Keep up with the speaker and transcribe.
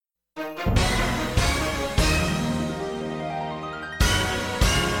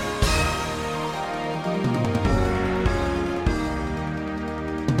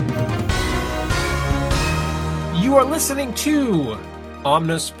You are listening to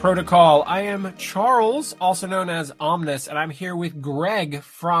Omnis Protocol. I am Charles, also known as Omnis, and I'm here with Greg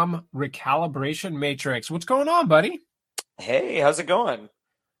from Recalibration Matrix. What's going on, buddy? Hey, how's it going?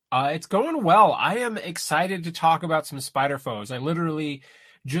 It's going well. I am excited to talk about some Spider Foes. I literally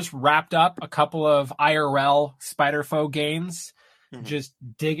just wrapped up a couple of IRL Spider Foe games, just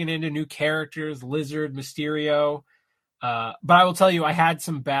digging into new characters, Lizard, Mysterio. But I will tell you, I had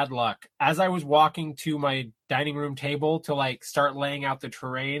some bad luck. As I was walking to my dining room table to start laying out the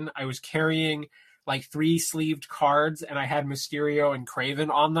terrain, I was carrying 3-sleeved cards, and I had Mysterio and Kraven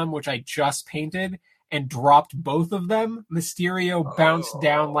on them, which I just painted, and dropped both of them. Mysterio bounced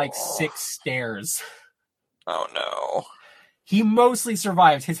down 6 stairs. Oh no. He mostly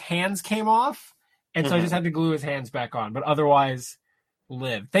survived. His hands came off, and so I just had to glue his hands back on, but otherwise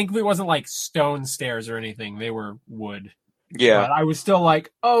lived. Thankfully, it wasn't stone stairs or anything. They were wood. Yeah. But I was still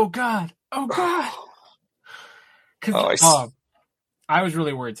oh God. Because I was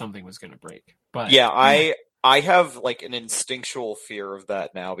really worried something was going to break. But yeah, I have an instinctual fear of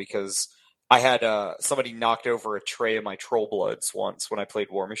that now because I had somebody knocked over a tray of my Troll Bloods once when I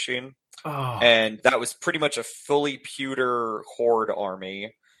played War Machine. And that was pretty much a fully pewter horde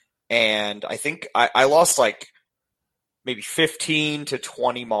army. And I think I lost maybe 15 to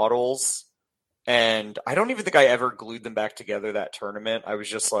 20 models. And I don't even think I ever glued them back together that tournament. I was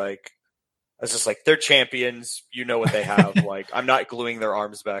just they're champions. You know what they have. I'm not gluing their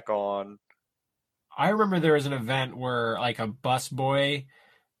arms back on. I remember there was an event where a bus boy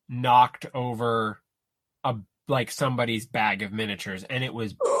knocked over somebody's bag of miniatures, and it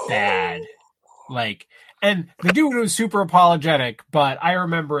was bad. And the dude was super apologetic, but I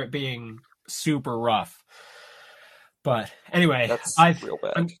remember it being super rough. But anyway, that's real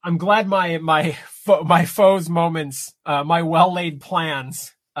bad. I'm glad my foes moments, my well-laid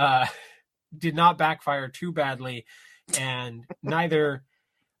plans, did not backfire too badly, and neither.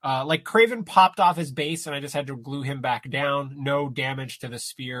 Kraven popped off his base, and I just had to glue him back down. No damage to the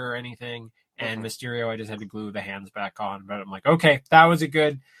spear or anything. And Mysterio, I just had to glue the hands back on. But I'm okay, that was a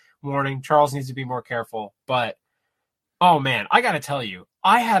good warning. Charles needs to be more careful. But oh man, I gotta tell you,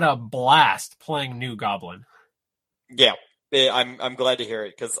 I had a blast playing New Goblin. Yeah, I'm glad to hear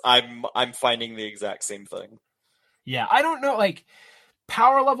it because I'm finding the exact same thing. Yeah, I don't know,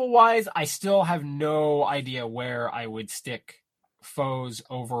 power level wise, I still have no idea where I would stick foes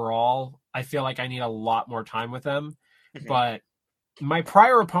overall. I feel like I need a lot more time with them. But my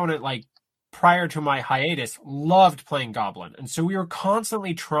prior opponent, prior to my hiatus, loved playing Goblin, and so we were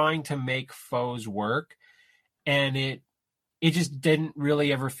constantly trying to make foes work, and it just didn't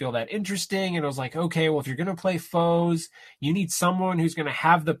really ever feel that interesting. And I was okay, well, if you're going to play foes, you need someone who's going to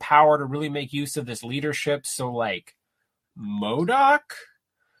have the power to really make use of this leadership. So MODOK?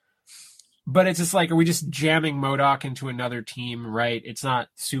 But it's just are we just jamming MODOK into another team, right? It's not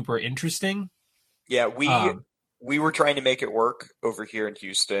super interesting. Yeah, we were trying to make it work over here in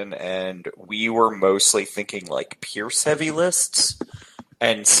Houston, and we were mostly thinking Pierce heavy lists.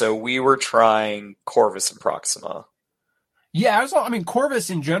 And so we were trying Corvus and Proxima. Yeah, Corvus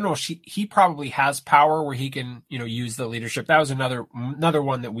in general, he probably has power where he can, use the leadership. That was another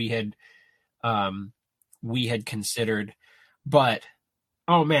one that we had considered. But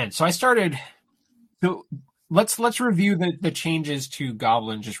oh man, so I started. So let's review the changes to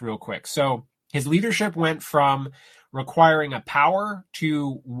Goblin just real quick. So his leadership went from requiring a power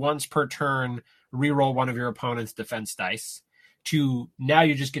to once per turn reroll one of your opponent's defense dice to now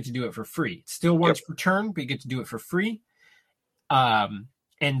you just get to do it for free. Still once per turn, but you get to do it for free.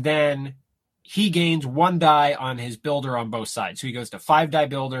 And then he gains 1 die on his builder on both sides. So he goes to 5-die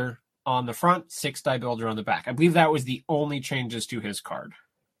builder on the front, 6-die builder on the back. I believe that was the only changes to his card.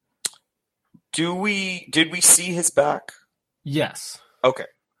 Did we see his back? Yes. Okay.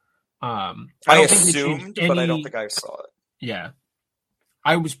 I assumed, but I don't think I saw it. Yeah.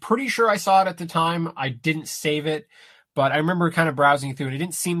 I was pretty sure I saw it at the time. I didn't save it, but I remember kind of browsing through it. It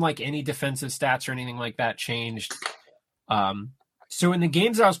didn't seem like any defensive stats or anything like that changed. So in the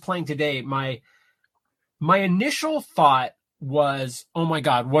games I was playing today, my initial thought was, oh my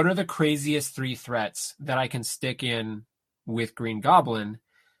God, what are the craziest 3 threats that I can stick in with Green Goblin?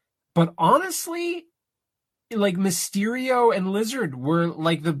 But honestly, Mysterio and Lizard were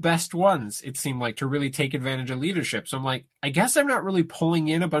the best ones, it seemed to really take advantage of leadership. So I'm I guess I'm not really pulling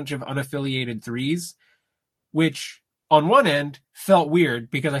in a bunch of unaffiliated 3s, which on one end felt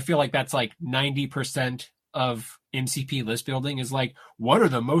weird because I feel that's 90% of MCP list building is what are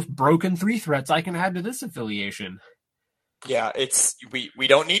the most broken 3 threats I can add to this affiliation? Yeah, we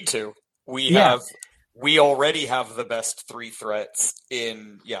don't need to. We already have the best 3 threats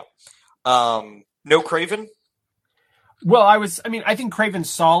in no Kraven? Well, I think Craven's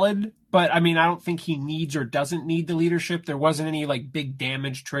solid, but I mean, I don't think he needs or doesn't need the leadership. There wasn't any like big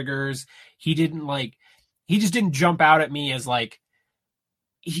damage triggers. He didn't like, he just didn't jump out at me as like,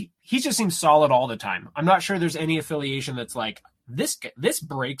 he just seems solid all the time. I'm not sure there's any affiliation that's like, this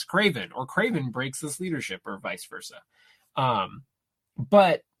breaks Craven or Craven breaks this leadership or vice versa.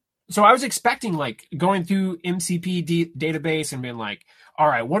 But so I was expecting like going through MCP database and being like, all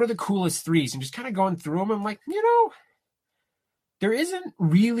right, what are the coolest threes? And just kind of going through them. I'm like, there isn't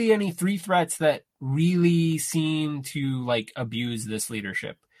really any three threats that really seem to like abuse this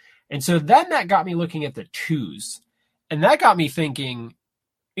leadership. And so then that got me looking at the twos. And that got me thinking,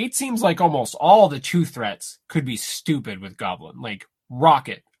 it seems like almost all the two threats could be stupid with Goblin. Like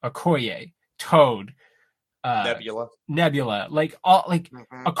Rocket, Okoye, Toad, Nebula, like all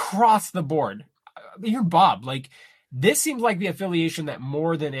across the board. Even Bob, like this seems like the affiliation that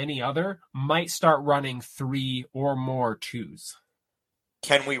more than any other might start running 3 or more twos.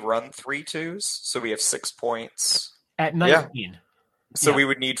 Can we run 3 twos? So we have 6 points at 19. Yeah. So we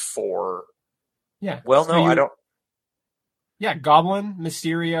would need 4. Yeah. Well, no, I don't. Yeah, Goblin,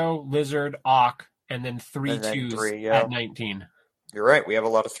 Mysterio, Lizard, Ock, and then 3 twos at 19. You're right. We have a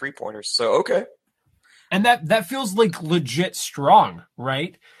lot of 3-pointers. So okay. And that feels like legit strong,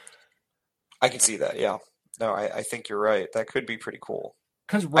 right? I can see that, yeah. No, I think you're right. That could be pretty cool.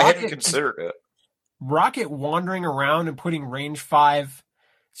 Because I hadn't considered it. Rocket wandering around and putting range 5,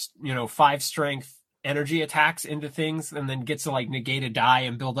 5 strength energy attacks into things, and then gets to like negate a die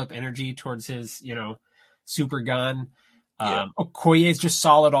and build up energy towards his, super gun. Okoye is just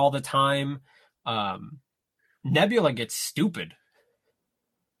solid all the time. Nebula gets stupid.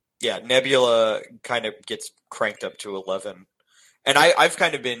 Yeah, Nebula kind of gets cranked up to 11. And I've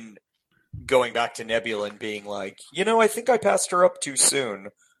kind of been going back to Nebula and being like, I think I passed her up too soon.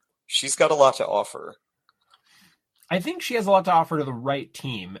 She's got a lot to offer. I think she has a lot to offer to the right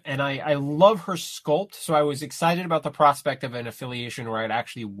team. And I love her sculpt, so I was excited about the prospect of an affiliation where I'd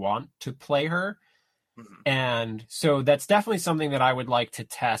actually want to play her. Mm-hmm. And so that's definitely something that I would like to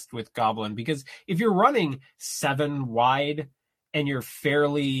test with Goblin, because if you're running 7 wide and you're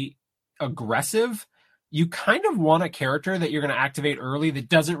fairly aggressive, you kind of want a character that you're going to activate early that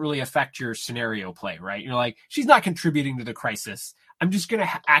doesn't really affect your scenario play, right? You're like, she's not contributing to the crisis. I'm just going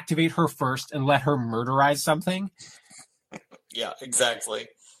to activate her first and let her murderize something. Yeah, exactly.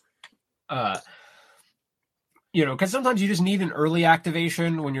 Because sometimes you just need an early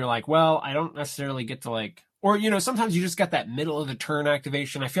activation when you're like, well, I don't necessarily get to like, or, sometimes you just got that middle of the turn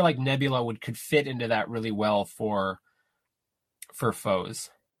activation. I feel like Nebula could fit into that really well for foes.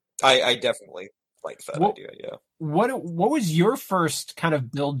 I definitely like that idea, yeah. What was your first kind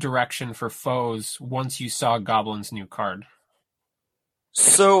of build direction for foes once you saw Goblin's new card?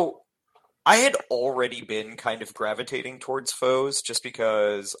 So I had already been kind of gravitating towards foes just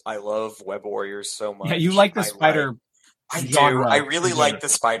because I love Web Warriors so much. Yeah, you like the spider. I do. I really like the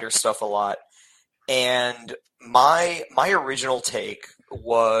spider stuff a lot. And my original take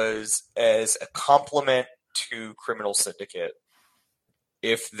was as a compliment to Criminal Syndicate.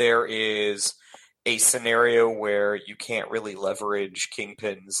 If there is a scenario where you can't really leverage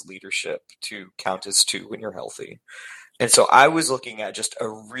Kingpin's leadership to count as 2 when you're healthy. And so I was looking at just a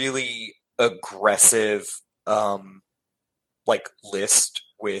really aggressive list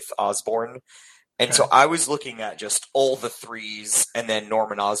with Osborn. And okay. So I was looking at just all the 3s and then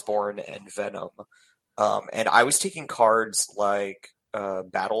Norman Osborn and Venom. And I was taking cards like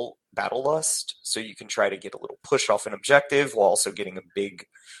Battle Lust, so you can try to get a little push off an objective while also getting a big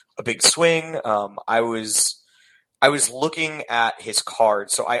swing. I was looking at his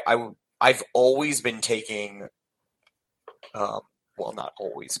cards, so I've always been taking, well, not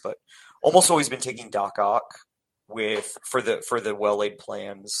always, but almost always been taking Doc Ock for the well-laid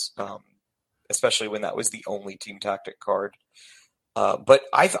plans, especially when that was the only team tactic card. But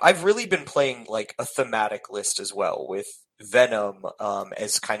I've really been playing like a thematic list as well, with Venom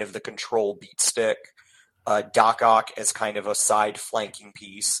as kind of the control beat stick, Doc Ock as kind of a side flanking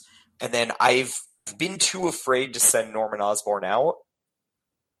piece, and then I've been too afraid to send Norman Osborn out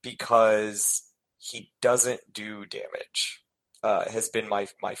because he doesn't do damage. Has been my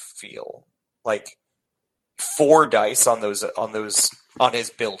feel. Like 4 dice on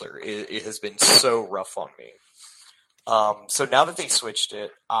his builder. It has been so rough on me. So now that they switched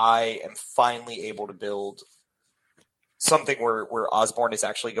it, I am finally able to build something where Osborn is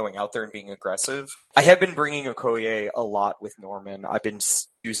actually going out there and being aggressive. I have been bringing Okoye a lot with Norman. I've been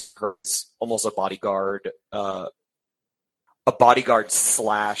using her as almost a bodyguard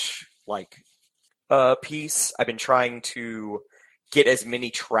slash piece. I've been trying to get as many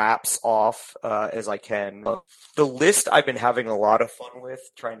traps off as I can. The list I've been having a lot of fun with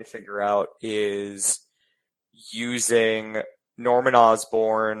trying to figure out is using Norman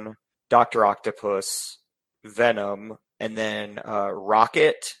Osborn, Dr. Octopus, Venom, and then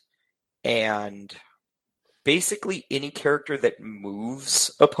Rocket, and basically any character that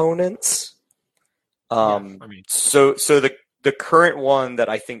moves opponents. So the current one that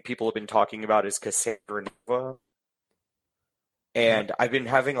I think people have been talking about is Cassandra Nova. And I've been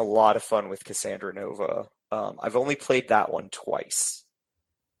having a lot of fun with Cassandra Nova. I've only played that one twice.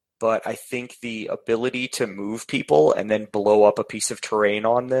 But I think the ability to move people and then blow up a piece of terrain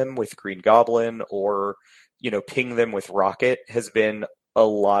on them with Green Goblin or, ping them with Rocket has been a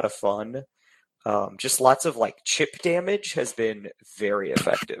lot of fun. Just lots of chip damage has been very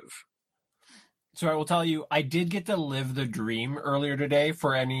effective. So I will tell you, I did get to live the dream earlier today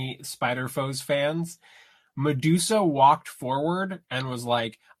for any Spider-Foes fans. Medusa walked forward and was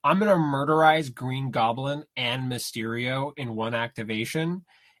like, I'm going to murderize Green Goblin and Mysterio in one activation.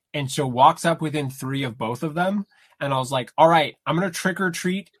 And so walks up within 3 of both of them. And I was like, all right, I'm going to trick or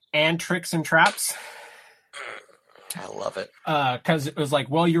treat and tricks and traps. I love it. Because it was like,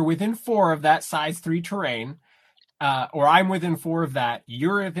 well, you're within 4 of that size 3 terrain. Or I'm within 4 of that.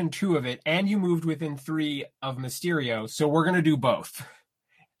 You're within 2 of it. And you moved within 3 of Mysterio. So we're going to do both.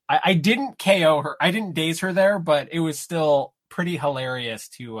 I didn't KO her. I didn't daze her there, but it was still pretty hilarious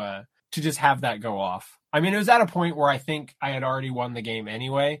to just have that go off. I mean, it was at a point where I think I had already won the game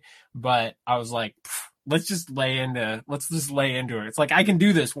anyway, but I was like, let's just lay into it. It's like, I can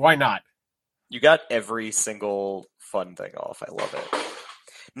do this. Why not? You got every single fun thing off. I love it.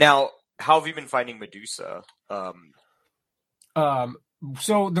 Now, how have you been finding Medusa?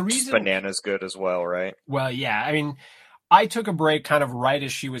 So the reason Banana's good as well, right? Well, yeah. I mean, I took a break kind of right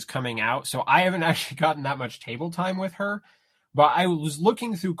as she was coming out, so I haven't actually gotten that much table time with her. But I was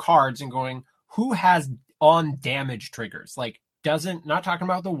looking through cards and going, who has on damage triggers? Not talking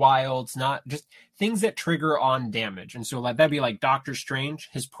about the wilds, not just things that trigger on damage. And so that'd be like Doctor Strange.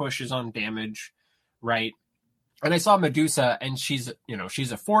 His push is on damage, right? And I saw Medusa, and she's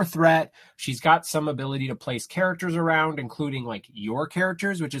a 4 threat. She's got some ability to place characters around, including your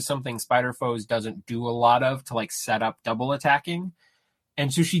characters, which is something Spider-Foes doesn't do a lot of, to set up double attacking.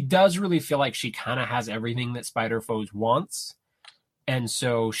 And so she does really feel like she kind of has everything that Spider-Foes wants. And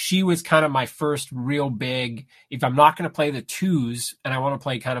so she was kind of my first real big, if I'm not going to play the 2s and I want to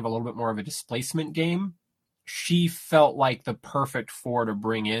play kind of a little bit more of a displacement game, she felt like the perfect 4 to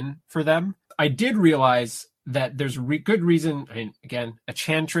bring in for them. I did realize that there's good reason. I mean, again,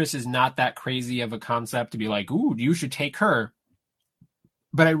 Enchantress is not that crazy of a concept to be like, ooh, you should take her.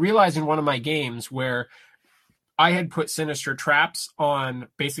 But I realized in one of my games where I had put sinister traps on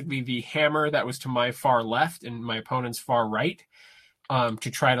basically the hammer that was to my far left and my opponent's far right,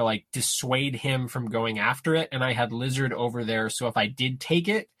 to try to dissuade him from going after it. And I had Lizard over there. So if I did take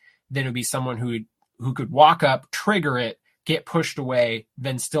it, then it would be someone who could walk up, trigger it, get pushed away,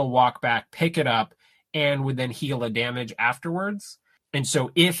 then still walk back, pick it up, and would then heal a damage afterwards. And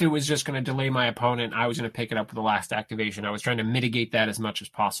so if it was just going to delay my opponent, I was going to pick it up with the last activation. I was trying to mitigate that as much as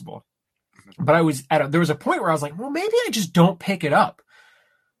possible. But there was a point where I was like, well, maybe I just don't pick it up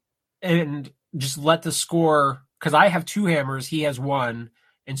and just let the score, because I have 2 hammers, he has 1.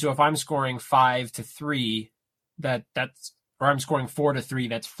 And so if I'm scoring 5-3, or I'm scoring 4-3,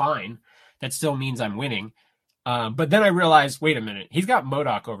 that's fine. That still means I'm winning. But then I realized, wait a minute, he's got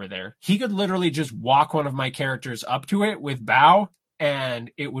MODOK over there. He could literally just walk one of my characters up to it with bow,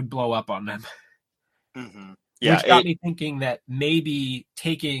 and it would blow up on them. Mm-hmm. Yeah, which got me thinking that maybe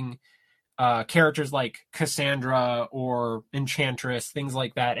taking characters like Cassandra or Enchantress, things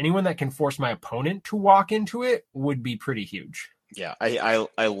like that, anyone that can force my opponent to walk into it would be pretty huge. Yeah, I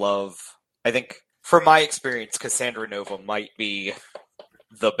think from my experience, Cassandra Nova might be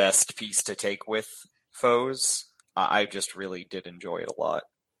the best piece to take with foes. I just really did enjoy it a lot.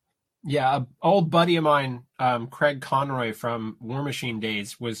 Yeah, an old buddy of mine, Craig Conroy from War Machine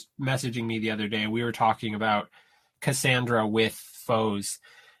days, was messaging me the other day. We were talking about Cassandra with foes.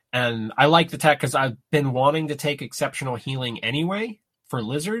 And I like the tech because I've been wanting to take exceptional healing anyway for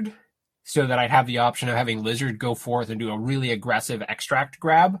Lizard, so that I'd have the option of having Lizard go forth and do a really aggressive extract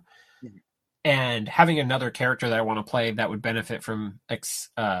grab. Mm-hmm. And having another character that I want to play that would benefit from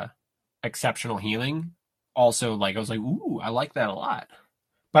exceptional healing. Also, I was like, ooh, I like that a lot.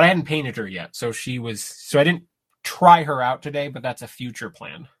 But I hadn't painted her yet, so I didn't try her out today, but that's a future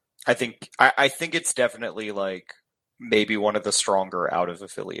plan. I think it's definitely maybe one of the stronger out of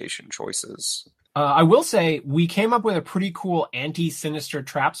affiliation choices. I will say we came up with a pretty cool anti-sinister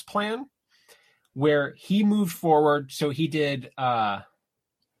traps plan where he moved forward. So he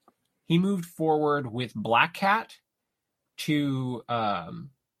moved forward with Black Cat to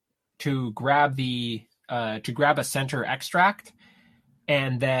grab a center extract,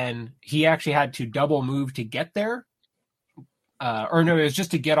 and then he actually had to double move to get there. Or no, it was just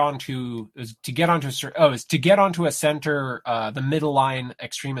to get onto a center, the middle line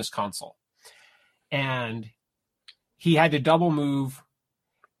Extremis console, and he had to double move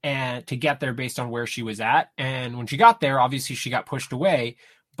and to get there based on where she was at. And when she got there, obviously she got pushed away,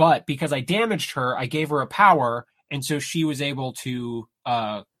 but because I damaged her, I gave her a power, and so she was able to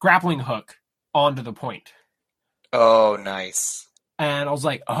grappling hook onto the point. Oh, nice. And I was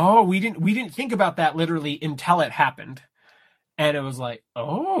like, oh, we didn't think about that literally until it happened. And it was like,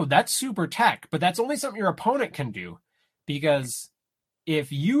 oh, that's super tech, but that's only something your opponent can do, because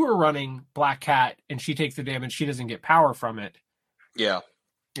if you are running Black Cat and she takes the damage, she doesn't get power from it. Yeah,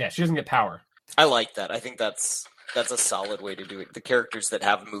 she doesn't get power. I like that. I think that's a solid way to do it. The characters that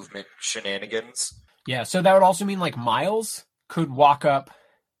have movement shenanigans. Yeah, so that would also mean like Miles could walk up.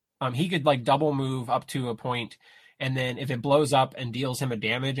 He could like double move up to a point, and then if it blows up and deals him a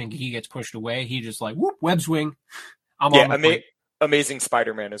damage and he gets pushed away, he just like whoop, web swing. Amazing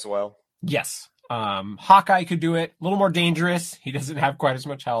Spider-Man as well. Yes. Hawkeye could do it. A little more dangerous. He doesn't have quite as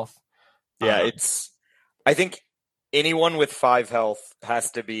much health. Yeah, I think anyone with 5 health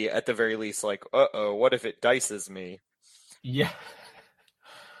has to be, at the very least, like, uh-oh, what if it dices me? Yeah.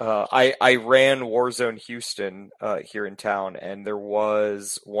 I ran Warzone Houston here in town, and there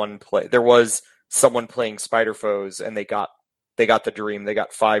was someone playing Spider Foes, and they got the dream. They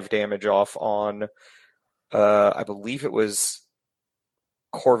got 5 damage off on, I believe it was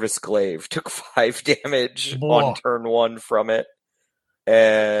Corvus Glaive. Took 5 damage on turn 1 from it,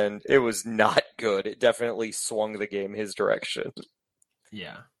 and it was not good. It definitely swung the game his direction.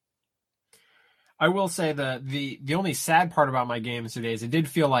 Yeah. I will say that the only sad part about my games today is it did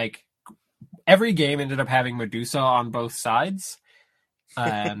feel like every game ended up having Medusa on both sides.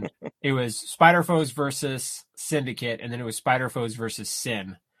 It was Spider Foes versus Syndicate, and then it was Spider Foes versus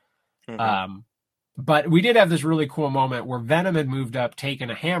Sin. Mm-hmm. But we did have this really cool moment where Venom had moved up,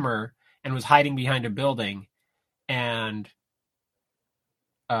 taken a hammer, and was hiding behind a building, and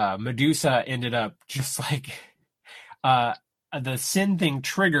Medusa ended up just like the Sin thing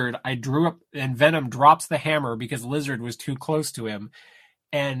triggered. I drew up, and Venom drops the hammer because Lizard was too close to him,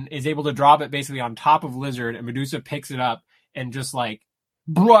 and is able to drop it basically on top of Lizard, and Medusa picks it up and just like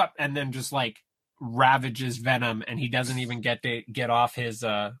blew up, and then just like ravages Venom, and he doesn't even get to get off his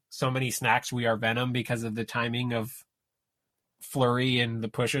so many snacks we are Venom because of the timing of Flurry and the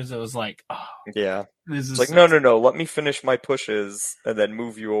pushes. It was like, oh yeah, this is like so no, let me finish my pushes and then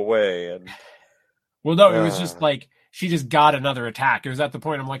move you away. And well, no, it was just like she just got another attack. It was at the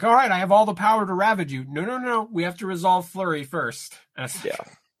point I'm like, all right, I have all the power to ravage you. No, we have to resolve Flurry first. Yeah.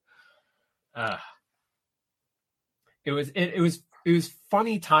 It was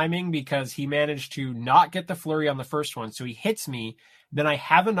funny timing because he managed to not get the Flurry on the first one, so he hits me. Then I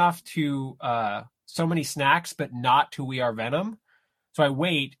have enough to so many snacks, but not to We Are Venom. So I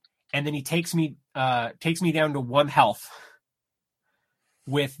wait, and then he takes me down to 1 health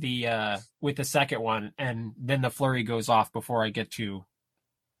with the second one, and then the Flurry goes off before I get to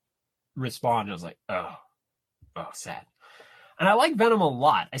respond. I was like, oh, sad. And I like Venom a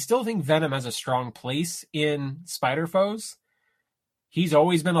lot. I still think Venom has a strong place in Spider Foes. He's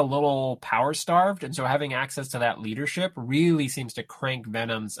always been a little power starved, and so having access to that leadership really seems to crank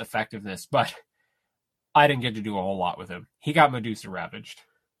Venom's effectiveness. But I didn't get to do a whole lot with him. He got Medusa ravaged.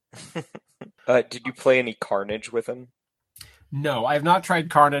 Did you play any Carnage with him? No, I have not tried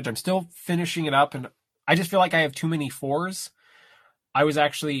Carnage. I'm still finishing it up, and I just feel like I have too many 4s. I was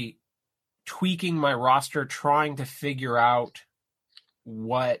actually tweaking my roster, trying to figure out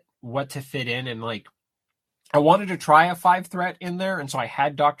what to fit in, and like I wanted to try a 5 threat in there, and so I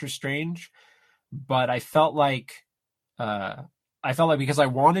had Doctor Strange, but I felt like because I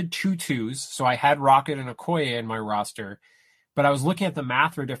wanted 2 2s, so I had Rocket and Okoye in my roster, but I was looking at the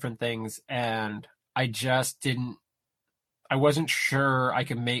math for different things, and I wasn't sure I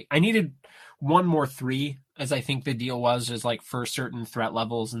needed 1 more 3, as I think the deal was, just like for certain threat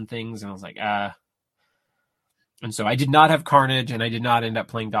levels and things, and I was like, And so I did not have Carnage, and I did not end up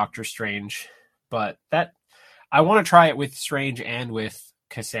playing Doctor Strange, but I want to try it with Strange and with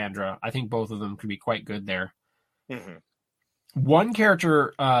Cassandra. I think both of them could be quite good there. Mm-hmm. One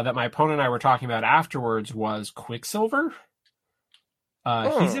character that my opponent and I were talking about afterwards was Quicksilver.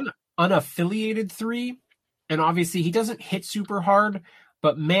 He's an unaffiliated 3, and obviously he doesn't hit super hard,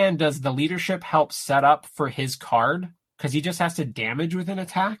 but man, does the leadership help set up for his card, because he just has to damage with an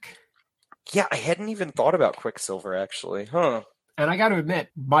attack. Yeah, I hadn't even thought about Quicksilver actually. Huh. And I got to admit,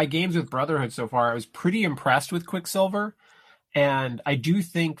 my games with Brotherhood so far, I was pretty impressed with Quicksilver. And I do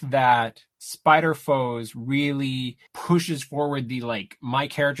think that Spider Foes really pushes forward the like, my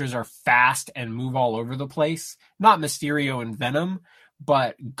characters are fast and move all over the place. Not Mysterio and Venom,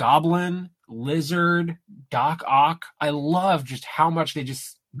 but Goblin, Lizard, Doc Ock. I love just how much they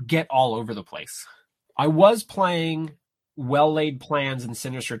just get all over the place. I was playing Well Laid Plans and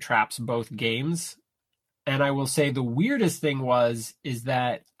Sinister Traps, both games. And I will say the weirdest thing is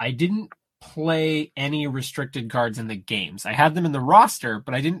that I didn't play any restricted cards in the games. I had them in the roster,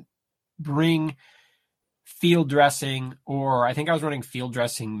 but I didn't bring field dressing, or I think I was running field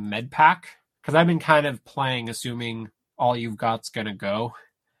dressing med pack, because I've been kind of playing assuming all you've got's going to go.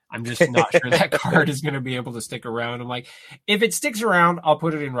 I'm just not sure that card is going to be able to stick around. I'm like, if it sticks around, I'll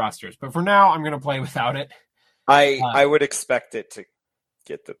put it in rosters. But for now, I'm going to play without it. I would expect it to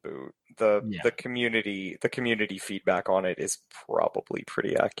get the boot. Yeah. The community feedback on it is probably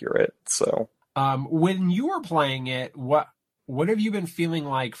pretty accurate. So when you were playing it, what have you been feeling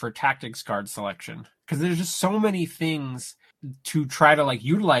like for tactics card selection? Because there's just so many things to try to like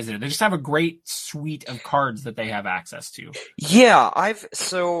utilize it. They just have a great suite of cards that they have access to. Yeah,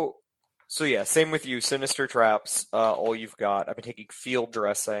 so yeah, same with you. Sinister Traps, all you've got. I've been taking field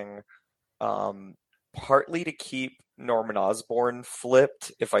dressing, partly to keep Norman Osborn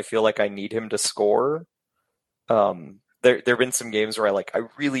flipped if I feel like I need him to score. There have been some games where I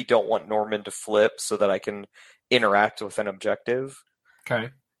really don't want Norman to flip so that I can interact with an objective. Okay.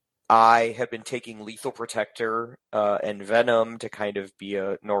 I have been taking Lethal Protector and Venom to kind of be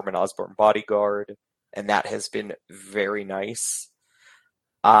a Norman Osborn bodyguard, and that has been very nice.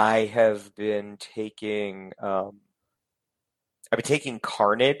 I have been taking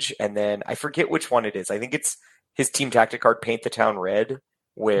Carnage, and then I forget which one it is. I think it's his team tactic card, Paint the Town Red,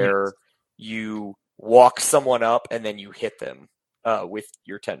 where you walk someone up and then you hit them with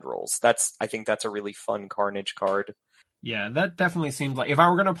your tendrils. I think that's a really fun Carnage card. Yeah, that definitely seems like if I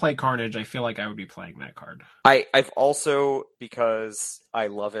were going to play Carnage, I feel like I would be playing that card. I've also, because I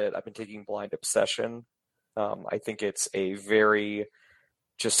love it, I've been taking Blind Obsession. I think it's a very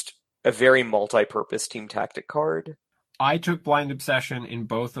multi-purpose team tactic card. I took Blind Obsession in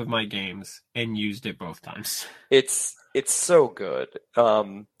both of my games and used it both times. It's so good.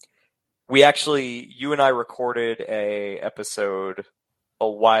 You and I recorded a episode a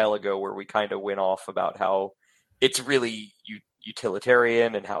while ago where we kind of went off about how it's really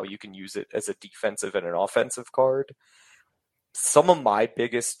utilitarian and how you can use it as a defensive and an offensive card. Some of my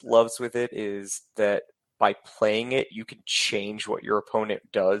biggest loves with it is that by playing it, you can change what your opponent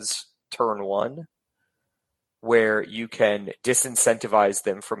does turn one, where you can disincentivize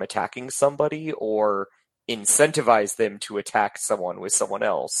them from attacking somebody or incentivize them to attack someone with someone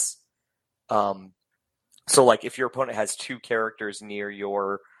else. So if your opponent has two characters near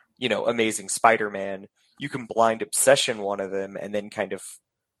your, Amazing Spider-Man, you can Blind Obsession one of them and then kind of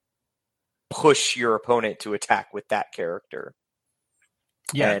push your opponent to attack with that character.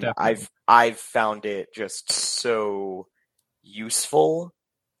 Yeah, and definitely. I've found it just so useful.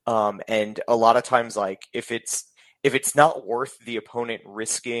 And a lot of times, if it's not worth the opponent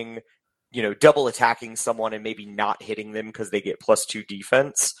risking, double attacking someone and maybe not hitting them because they get +2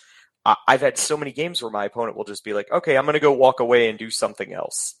 defense, I've had so many games where my opponent will just be like, okay, I'm going to go walk away and do something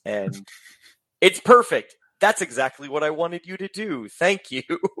else. And it's perfect. That's exactly what I wanted you to do. Thank you.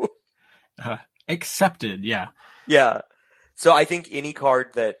 Accepted, yeah. Yeah. So I think any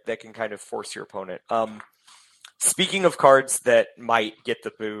card that can kind of force your opponent. Speaking of cards that might get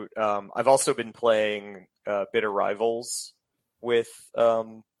the boot, I've also been playing Bitter Rivals with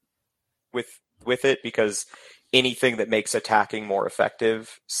it, because anything that makes attacking more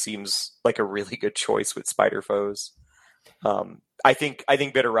effective seems like a really good choice with Spider Foes. I think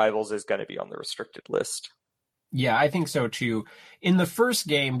Bitter Rivals is going to be on the restricted list. Yeah, I think so too. In the first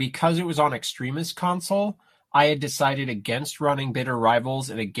game, because it was on Extremis console, I had decided against running Bitter Rivals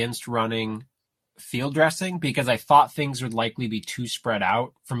and against running field dressing because I thought things would likely be too spread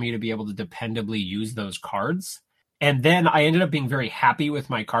out for me to be able to dependably use those cards. And then I ended up being very happy with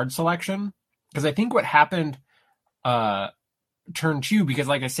my card selection because I think what happened turn 2, because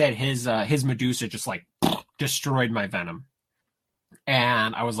like I said, his Medusa just destroyed my Venom.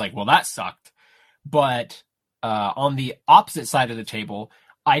 And I was like, well, that sucked. But on the opposite side of the table,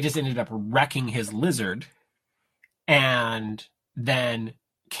 I just ended up wrecking his Lizard and then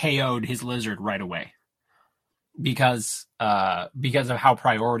KO'd his Lizard right away because of how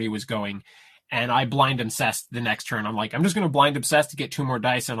priority was going. And I blind obsessed the next turn. I'm like, I'm just going to blind obsess to get 2 more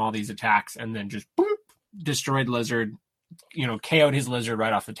dice on all these attacks, and then just boop, destroyed Lizard, KO'd his lizard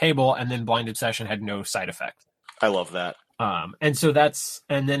right off the table, and then Blind Obsession had no side effect. I love that.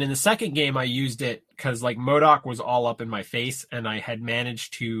 And then in the second game, I used it because like MODOK was all up in my face, and I had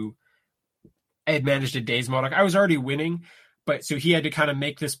managed to daze MODOK. I was already winning, but so he had to kind of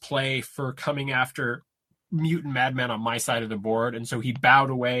make this play for coming after Mutant Madman on my side of the board, and so he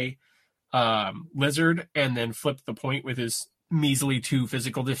bowed away Lizard and then flipped the point with his measly 2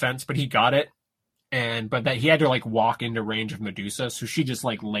 physical defense, but he got it. But that he had to like walk into range of Medusa, so she just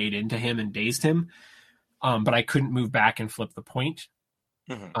like laid into him and dazed him. But I couldn't move back and flip the point.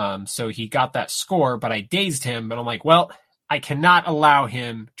 Mm-hmm. So he got that score, but I dazed him. But I'm like, well, I cannot allow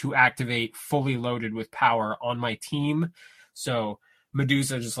him to activate fully loaded with power on my team. So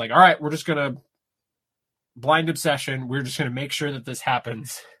Medusa just like, all right, we're just going to Blind Obsession. We're just going to make sure that this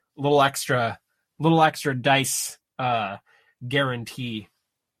happens. A little extra dice guarantee.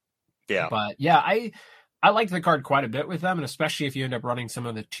 Yeah. But yeah, I like the card quite a bit with them, and especially if you end up running some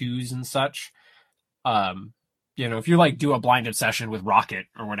of the 2s and such. If you like do a Blind Obsession with Rocket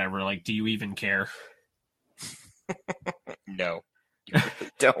or whatever, like, do you even care? No, you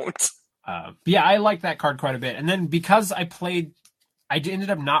really don't. Yeah, I like that card quite a bit. And then because I ended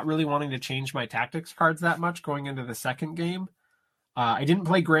up not really wanting to change my tactics cards that much going into the second game. I didn't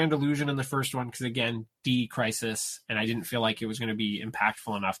play Grand Illusion in the first one because, again, D-Crisis, and I didn't feel like it was going to be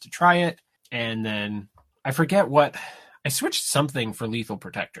impactful enough to try it. And then I forget what... I switched something for Lethal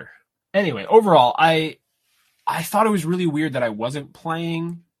Protector. Anyway, overall, I thought it was really weird that I wasn't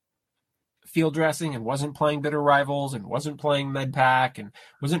playing Field Dressing and wasn't playing Bitter Rivals and wasn't playing Medpack and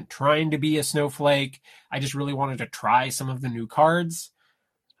wasn't trying to be a snowflake. I just really wanted to try some of the new cards.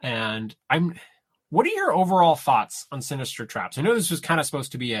 And what are your overall thoughts on Sinister Traps? I know this was kind of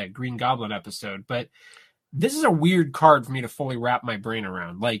supposed to be a Green Goblin episode, but this is a weird card for me to fully wrap my brain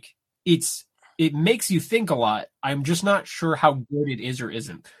around. Like, it makes you think a lot. I'm just not sure how good it is or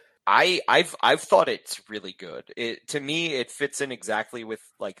isn't. I've thought it's really good. To me, it fits in exactly with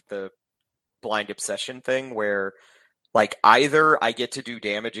like the Blind Obsession thing, where like either I get to do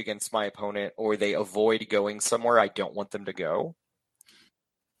damage against my opponent or they avoid going somewhere I don't want them to go.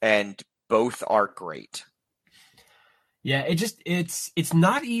 And both are great. Yeah, it's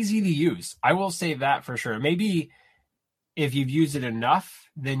not easy to use. I will say that for sure. Maybe if you've used it enough,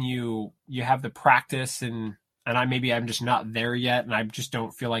 then you have the practice and I'm just not there yet, and I just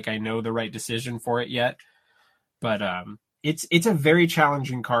don't feel like I know the right decision for it yet. But it's a very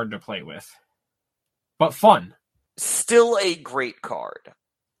challenging card to play with. But fun. Still a great card.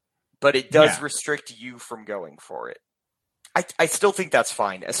 But it does restrict you from going for it. I still think that's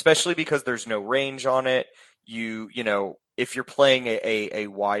fine, especially because there's no range on it. You know, if you're playing a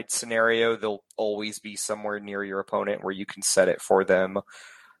wide scenario, there'll always be somewhere near your opponent where you can set it for them.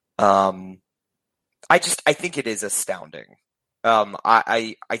 I think it is astounding.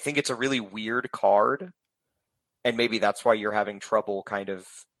 I think it's a really weird card, and maybe that's why you're having trouble kind of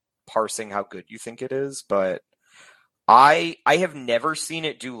parsing how good you think it is, but I have never seen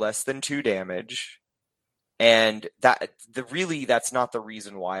it do less than 2 damage. And that's not the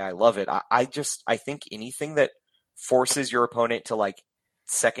reason why I love it. I think anything that forces your opponent to like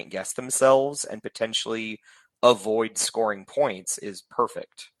second guess themselves and potentially avoid scoring points is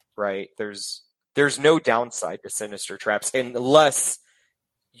perfect, right? There's no downside to Sinister Traps unless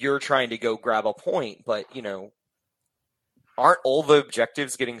you're trying to go grab a point, but aren't all the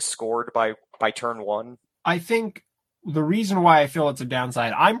objectives getting scored by turn 1? I think the reason why I feel it's a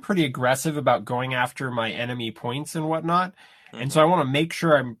downside, I'm pretty aggressive about going after my enemy points and whatnot. Mm-hmm. And so I want to make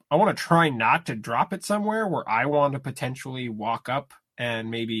sure I want to try not to drop it somewhere where I want to potentially walk up and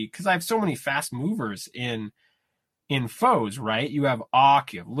maybe, because I have so many fast movers in foes, right? You have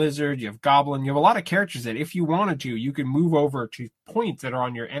Auk, you have Lizard, you have Goblin, you have a lot of characters that if you wanted to, you can move over to points that are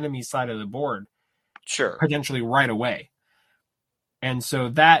on your enemy side of the board. Sure. Potentially right away. And so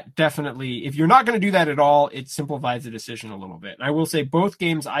that definitely, if you're not going to do that at all, it simplifies the decision a little bit. And I will say both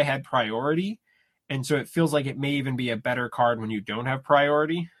games I had priority, and so it feels like it may even be a better card when you don't have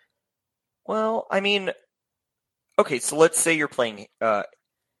priority. Well, I mean, okay, so let's say you're playing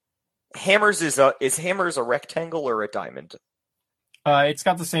Hammers. Is Hammers a rectangle or a diamond? It's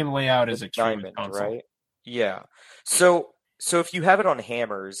got the same layout as a diamond, console. Right? Yeah. So if you have it on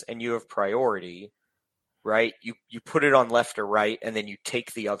Hammers and you have priority, right? You put it on left or right, and then you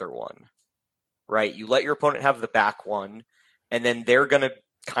take the other one, right? You let your opponent have the back one, and then they're gonna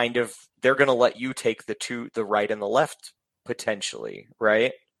let you take the right and the left potentially,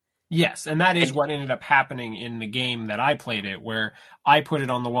 right? Yes, and that is what ended up happening in the game that I played it, where I put it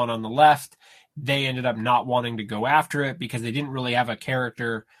on the one on the left. They ended up not wanting to go after it because they didn't really have a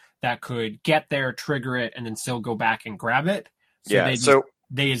character that could get there, trigger it, and then still go back and grab it. So Yeah,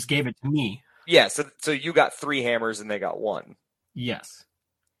 they just gave it to me. Yeah, so you got 3 hammers and they got 1. Yes.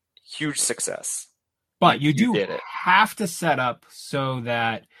 Huge success. But you do have to set up so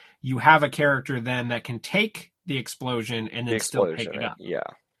that you have a character then that can take the explosion and then still pick it up. Yeah.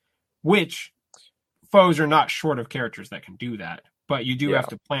 Which foes are not short of characters that can do that, but you do have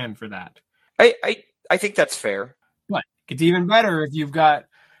to plan for that. I think that's fair. But it's even better if you've got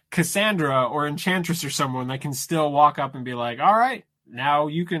Cassandra or Enchantress or someone that can still walk up and be like, all right, now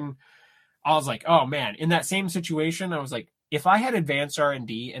you can. I was like, oh man, in that same situation, I was like, if I had advanced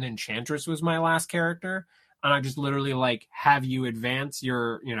R&D and Enchantress was my last character, and I just literally like have you advance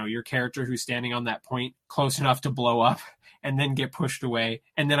your character who's standing on that point close enough to blow up and then get pushed away,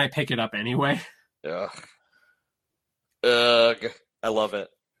 and then I pick it up anyway. Ugh. I love it.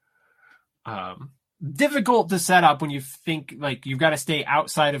 Difficult to set up when you think like you've got to stay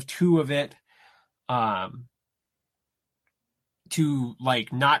outside of 2 of it. To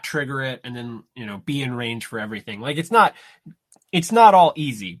like not trigger it and then be in range for everything. Like it's not all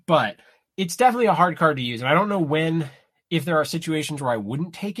easy, but it's definitely a hard card to use. And I don't know if there are situations where I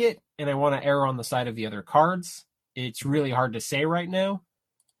wouldn't take it and I want to err on the side of the other cards. It's really hard to say right now.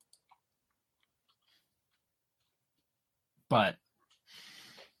 But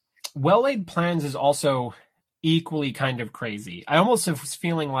Well-Laid Plans is also equally kind of crazy. I almost was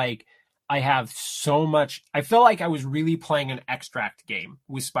feeling like I have so much. I feel like I was really playing an extract game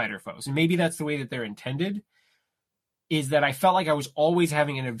with Spider Foes. And maybe that's the way that they're intended, is that I felt like I was always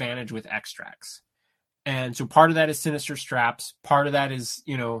having an advantage with extracts. And so part of that is Sinister Straps. Part of that is,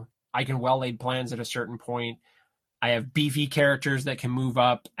 I can Well-Laid Plans at a certain point. I have beefy characters that can move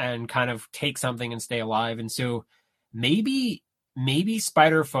up and kind of take something and stay alive. And so maybe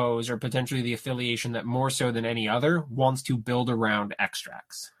Spider Foes are potentially the affiliation that more so than any other wants to build around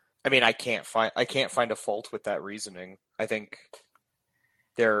extracts. I mean, I can't find a fault with that reasoning. I think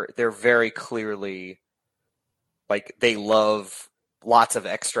they're very clearly like they love lots of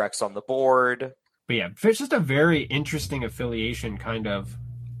extracts on the board. But yeah, it's just a very interesting affiliation kind of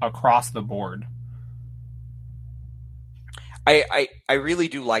across the board. I really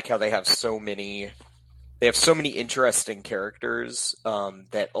do like how they have so many interesting characters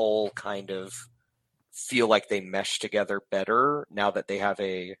that all kind of feel like they mesh together better now that they have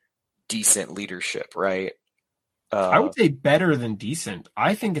a decent leadership, right? I would say better than decent.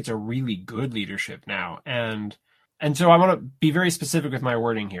 I think it's a really good leadership now. And so I want to be very specific with my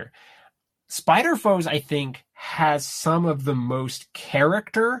wording here. Spider Foes, I think, has some of the most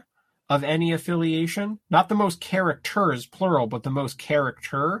character of any affiliation. Not the most characters, plural, but the most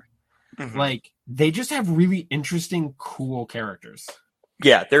character. Mm-hmm. Like, they just have really interesting, cool characters.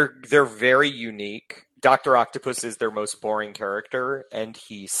 Yeah, they're very unique. Dr. Octopus is their most boring character, and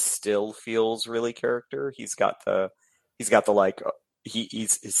he still feels really character. He's got the like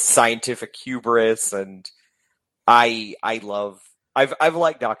he's scientific hubris, and I've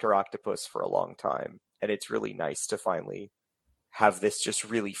liked Dr. Octopus for a long time, and it's really nice to finally have this just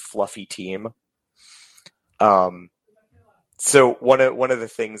really fluffy team. So one of the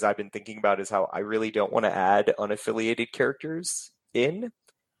things I've been thinking about is how I really don't want to add unaffiliated characters in,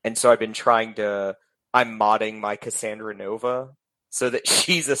 and so I'm modding my Cassandra Nova so that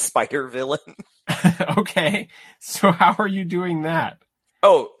she's a spider villain. Okay, so how are you doing that?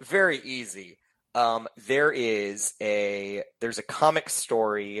 Oh, very easy. There's a comic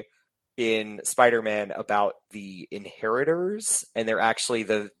story in Spider-Man about the Inheritors, and they're actually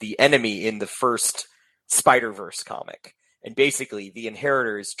the enemy in the first Spider-Verse comic. And basically, the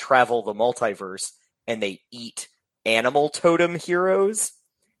Inheritors travel the multiverse, and they eat animal totem heroes.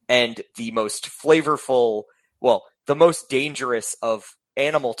 And the most the most dangerous of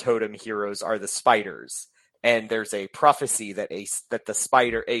animal totem heroes are the spiders. And there's a prophecy that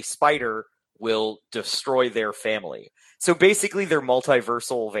a spider will destroy their family. So basically, they're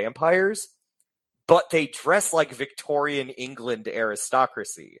multiversal vampires, but they dress like Victorian England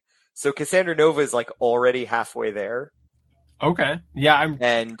aristocracy. So Cassandra Nova is like already halfway there. Okay, yeah, I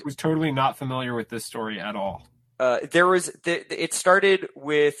was totally not familiar with this story at all. It started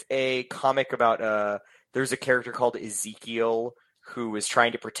with a comic about there's a character called Ezekiel who is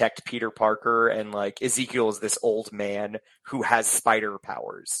trying to protect Peter Parker, and like Ezekiel is this old man who has spider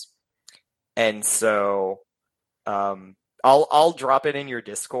powers. And so I'll drop it in your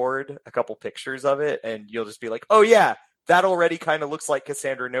Discord, a couple pictures of it, and you'll just be like, "Oh yeah, that already kind of looks like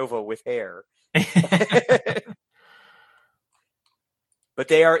Cassandra Nova with hair." But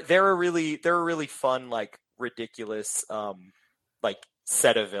they're a really fun, like ridiculous like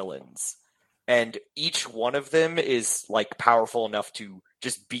set of villains, and each one of them is like powerful enough to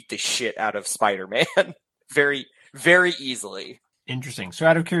just beat the shit out of Spider-Man very, very easily. Interesting. So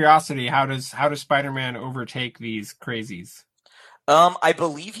out of curiosity, how does Spider-Man overtake these crazies? I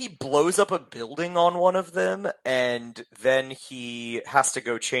believe he blows up a building on one of them, and then he has to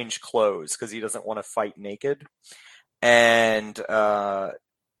go change clothes because he doesn't want to fight naked. And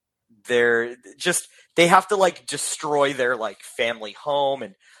they have to like destroy their like family home,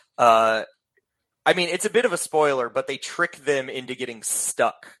 and I mean, it's a bit of a spoiler, but they trick them into getting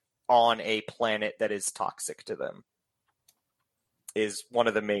stuck on a planet that is toxic to them. Is one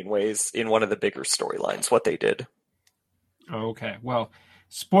of the main ways in one of the bigger storylines what they did. Okay, well,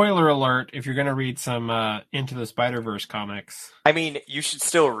 spoiler alert if you're going to read some Into the Spider-Verse comics. I mean, you should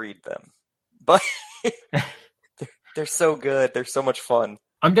still read them, but they're so good. They're so much fun.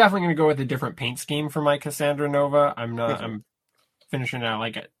 I'm definitely going to go with a different paint scheme for my Cassandra Nova. I'm finishing out.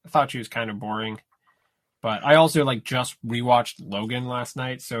 Like, I thought she was kind of boring. But I also like just rewatched Logan last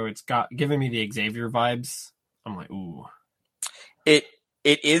night, so it's given me the Xavier vibes. I'm like, ooh. It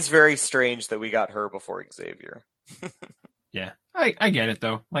is very strange that we got her before Xavier. Yeah, I get it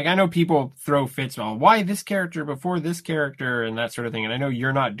though. Like, I know people throw fits on why this character before this character and that sort of thing, and I know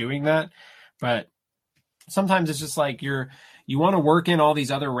you're not doing that, but sometimes it's just like you want to work in all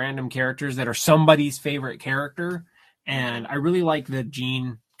these other random characters that are somebody's favorite character, and I really like the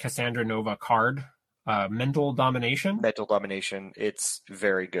Jean Cassandra Nova card. Mental Domination. It's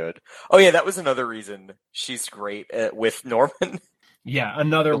very good. Oh yeah, that was another reason she's great with Norman. Yeah,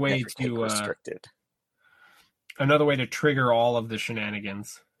 another way to restricted. Another way to trigger all of the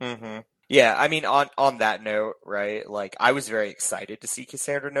shenanigans. Mm-hmm. Yeah, I mean, on that note, right? Like, I was very excited to see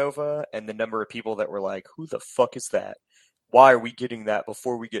Cassandra Nova, and the number of people that were like, "Who the fuck is that? Why are we getting that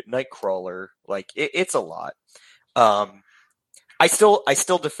before we get Nightcrawler?" Like, it's a lot. I still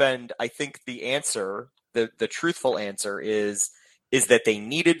defend. I think the answer, the truthful answer is that they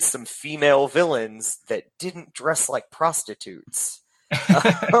needed some female villains that didn't dress like prostitutes.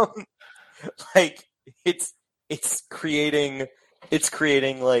 Like it's creating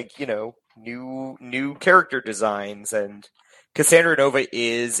like, you know, new character designs, and Cassandra Nova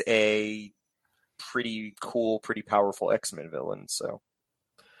is a pretty cool, pretty powerful X-Men villain. So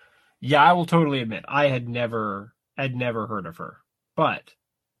yeah, I will totally admit I had never heard of her. But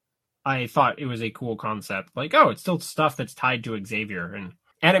I thought it was a cool concept. Like, oh, it's still stuff that's tied to Xavier. And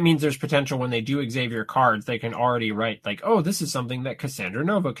it means there's potential when they do Xavier cards, they can already write, like, oh, this is something that Cassandra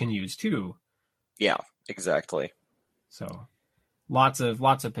Nova can use too. Yeah, exactly. So lots of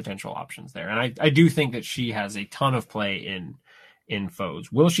potential options there. And I do think that she has a ton of play in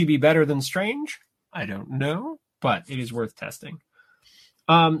Foes. Will she be better than Strange? I don't know, but it is worth testing.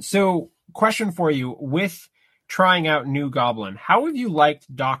 So question for you, with trying out New Goblin, how have you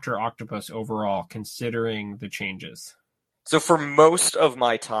liked Dr. Octopus overall, considering the changes? So for most of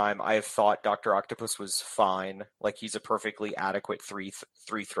my time, I have thought Dr. Octopus was fine. Like, he's a perfectly adequate three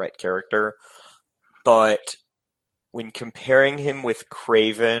threat character. But when comparing him with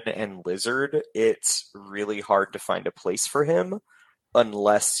Kraven and Lizard, it's really hard to find a place for him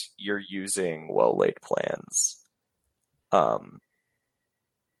unless you're using well-laid plans.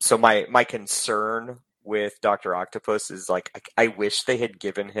 So my concern with Dr. Octopus is, like, I wish they had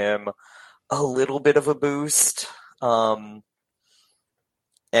given him a little bit of a boost. And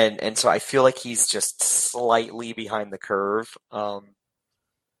so I feel like he's just slightly behind the curve. I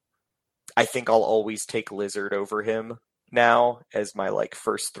think I'll always take Lizard over him now as my, like,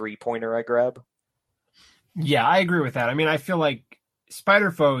 first 3-pointer I grab. Yeah, I agree with that. I mean, I feel like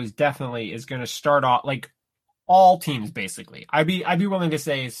Spider-Foes definitely is going to start off, like, all teams, basically. I'd be willing to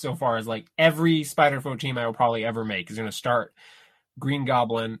say, so far as, like, every Spider-Foe team I will probably ever make is going to start Green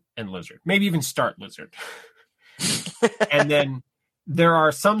Goblin and Lizard. Maybe even start Lizard. And then there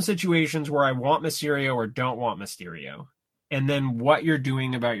are some situations where I want Mysterio or don't want Mysterio. And then what you're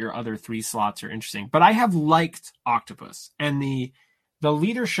doing about your other 3 slots are interesting. But I have liked Octopus. And the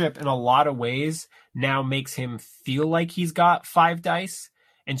leadership, in a lot of ways, now makes him feel like he's got 5 dice.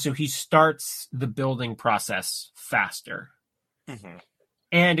 And so he starts the building process faster. Mm-hmm.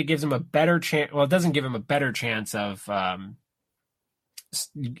 And it gives him a better chance. Well, it doesn't give him a better chance of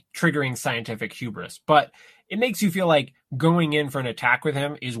triggering scientific hubris. But it makes you feel like going in for an attack with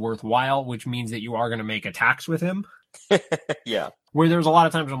him is worthwhile, which means that you are going to make attacks with him. Yeah. Where there's a lot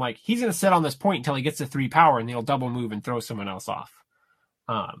of times I'm like, he's going to sit on this point until he gets to 3 power and he'll double move and throw someone else off.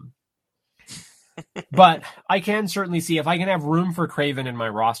 But I can certainly see if I can have room for Kraven in my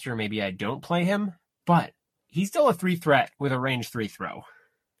roster, maybe I don't play him, but he's still a 3 threat with a range 3 throw.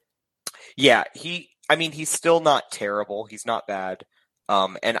 Yeah, he's still not terrible. He's not bad.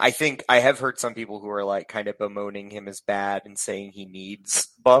 And I think I have heard some people who are like kind of bemoaning him as bad and saying he needs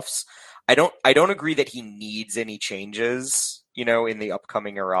buffs. I don't agree that he needs any changes, in the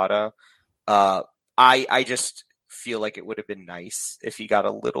upcoming errata. I just feel like it would have been nice if he got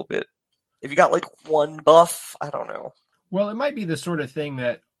a little bit, if he got like one buff. I don't know. Well, it might be the sort of thing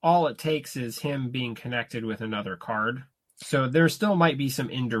that all it takes is him being connected with another card. So there still might be some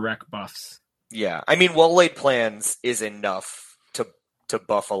indirect buffs. Yeah, I mean, well-laid plans is enough to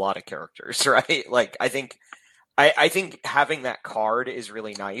buff a lot of characters, right? Like, I think having that card is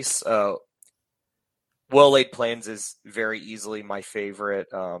really nice. Well-laid plans is very easily my favorite,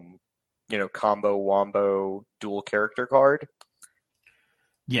 combo wombo dual character card.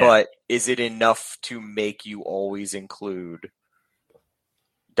 Yeah. But is it enough to make you always include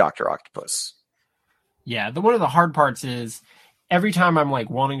Dr. Octopus? Yeah, one of the hard parts is every time I'm like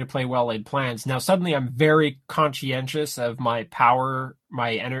wanting to play well-laid plans, now suddenly I'm very conscientious of my power,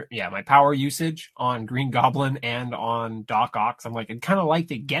 my power usage on Green Goblin and on Doc Ock. I'm like, I'd kind of like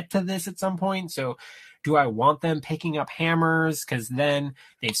to get to this at some point. So do I want them picking up hammers? Because then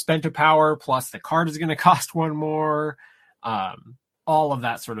they've spent a power, plus the card is going to cost one more. All of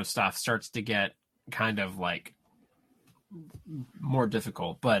that sort of stuff starts to get kind of like more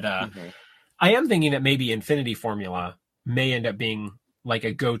difficult. But I am thinking that maybe Infinity Formula may end up being like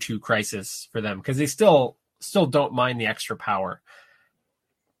a go-to crisis for them, because they still don't mind the extra power.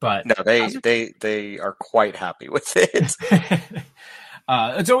 But no, they are quite happy with it.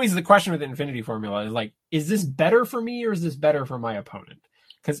 It's always the question with the Infinity Formula is like, is this better for me or is this better for my opponent?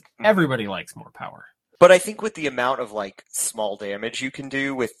 Because everybody likes more power. But I think with the amount of like small damage you can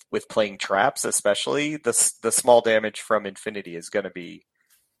do with playing traps, especially the small damage from Infinity is going to be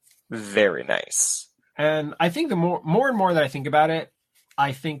very nice. And I think the more and more that I think about it,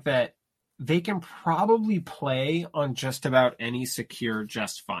 I think that they can probably play on just about any secure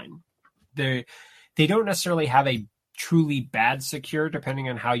just fine. They don't necessarily have a truly bad secure depending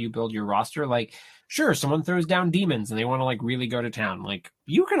on how you build your roster. Like, sure, someone throws down demons and they want to like really go to town. Like,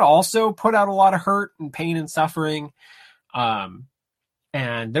 you can also put out a lot of hurt and pain and suffering. And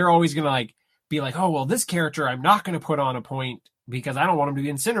they're always going to like be like, oh, well, this character I'm not going to put on a point because I don't want him to be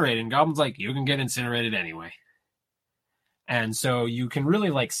incinerated. And Goblin's like, you can get incinerated anyway. And so you can really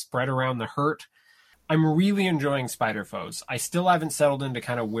like spread around the hurt. I'm really enjoying Spider Foes. I still haven't settled into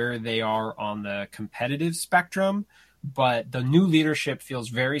kind of where they are on the competitive spectrum, but the new leadership feels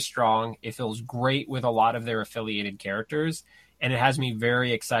very strong. It feels great with a lot of their affiliated characters, and it has me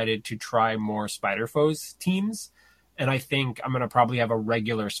very excited to try more Spider Foes teams. And I think I'm going to probably have a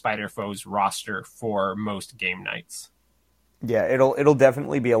regular Spider Foes roster for most game nights. Yeah, it'll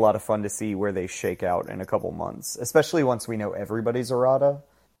definitely be a lot of fun to see where they shake out in a couple months, especially once we know everybody's errata.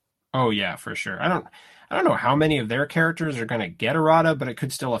 Oh yeah, for sure. I don't know how many of their characters are going to get errata, but it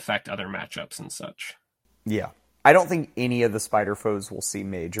could still affect other matchups and such. Yeah. I don't think any of the Spider Foes will see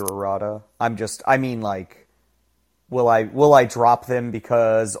major errata. Will I drop them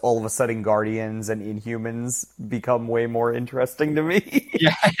because all of a sudden Guardians and Inhumans become way more interesting to me?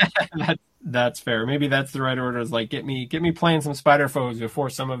 Yeah, that's fair. Maybe that's the right order. Is like get me playing some Spider Foes before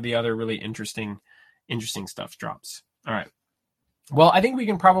some of the other really interesting stuff drops. All right. Well, I think we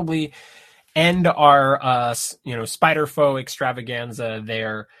can probably end our Spider Foe extravaganza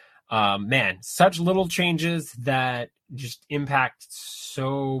there. Man, such little changes that just impact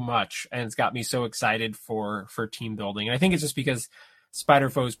so much, and it's got me so excited for team building. And I think it's just because Spider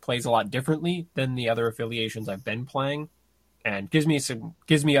Foes plays a lot differently than the other affiliations I've been playing, and gives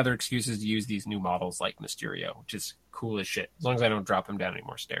me other excuses to use these new models like Mysterio, which is cool as shit. As long as I don't drop him down any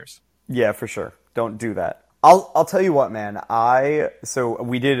more stairs. Yeah, for sure. Don't do that. I'll tell you what, man.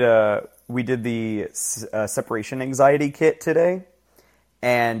 We did the separation anxiety kit today.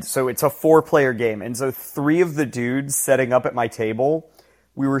 And so it's a 4-player game. And so 3 of the dudes setting up at my table,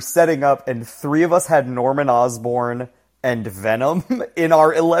 we were setting up and 3 of us had Norman Osborn and Venom in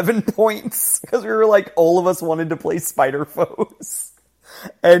our 11 points. Because we were like, all of us wanted to play Spider Foes.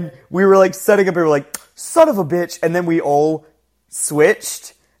 And we were like setting up and we were like, son of a bitch. And then we all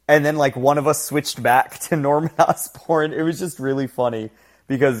switched. And then like one of us switched back to Norman Osborn. It was just really funny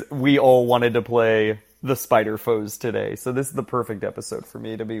because we all wanted to play the Spider Foes today. So this is the perfect episode for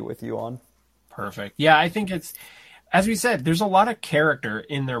me to be with you on. Perfect. Yeah, I think it's, as we said, there's a lot of character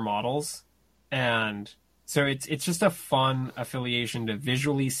in their models. And so it's just a fun affiliation to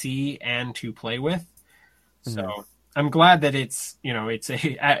visually see and to play with. Mm-hmm. So I'm glad that it's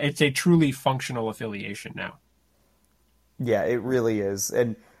a truly functional affiliation now. Yeah, it really is.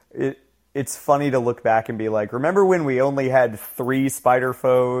 And it's funny to look back and be like, remember when we only had 3 Spider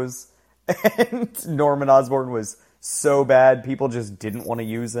Foes and Norman Osborn was so bad people just didn't want to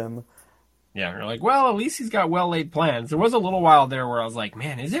use him. Yeah, you're like, well, at least he's got well-laid plans. There was a little while there where I was like,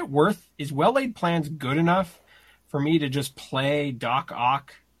 man, is well-laid plans good enough for me to just play Doc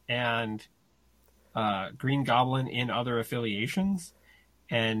Ock and Green Goblin in other affiliations?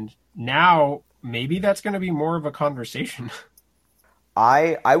 And now maybe that's going to be more of a conversation.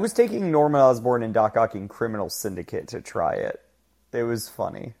 I was taking Norman Osborn and Doc Ock in Criminal Syndicate to try it. It was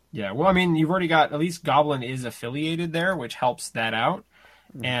funny. Yeah, well, I mean, you've already got, at least Goblin is affiliated there, which helps that out.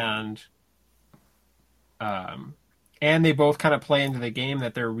 And they both kind of play into the game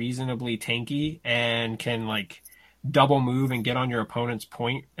that they're reasonably tanky and can like double move and get on your opponent's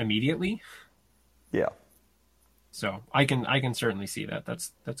point immediately. Yeah. So I can certainly see that.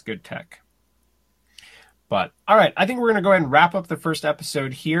 That's good tech. But all right, I think we're going to go ahead and wrap up the first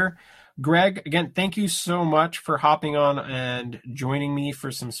episode here. Greg, again, thank you so much for hopping on and joining me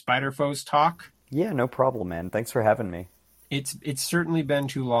for some Spider Foes talk. Yeah, no problem, man. Thanks for having me. It's certainly been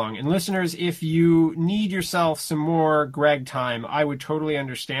too long. And listeners, if you need yourself some more Greg time, I would totally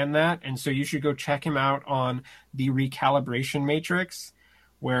understand that. And so you should go check him out on the Recalibration Matrix,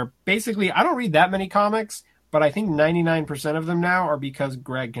 where basically I don't read that many comics, but I think 99% of them now are because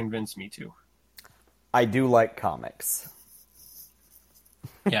Greg convinced me to. I do like comics.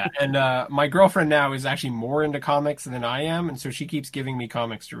 Yeah, and my girlfriend now is actually more into comics than I am, and so she keeps giving me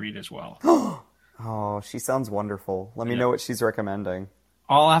comics to read as well. Oh, she sounds wonderful. Let me know what she's recommending.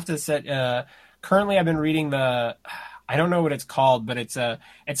 I'll have to set... currently, I've been reading I don't know what it's called, but it's... at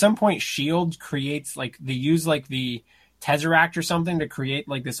some point, S.H.I.E.L.D. creates, like... They use, like, the Tesseract or something to create,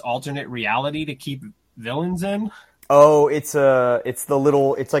 like, this alternate reality to keep villains in. Oh, it's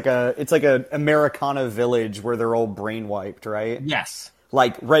like a Americana village where they're all brain wiped, right? Yes.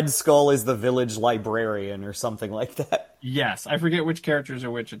 Like Red Skull is the village librarian or something like that. Yes, I forget which characters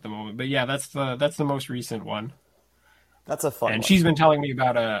are which at the moment, but yeah, that's the most recent one. That's a fun one. And she's been telling me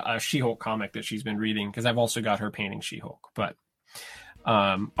about a She-Hulk comic that she's been reading because I've also got her painting She-Hulk. But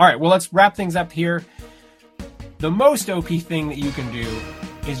all right, well, let's wrap things up here. The most OP thing that you can do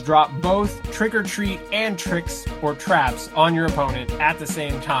is drop both Trick or Treat and tricks or traps on your opponent at the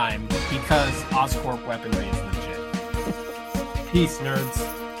same time because Oscorp weaponry is legit. Peace,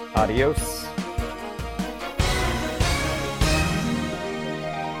 nerds. Adios.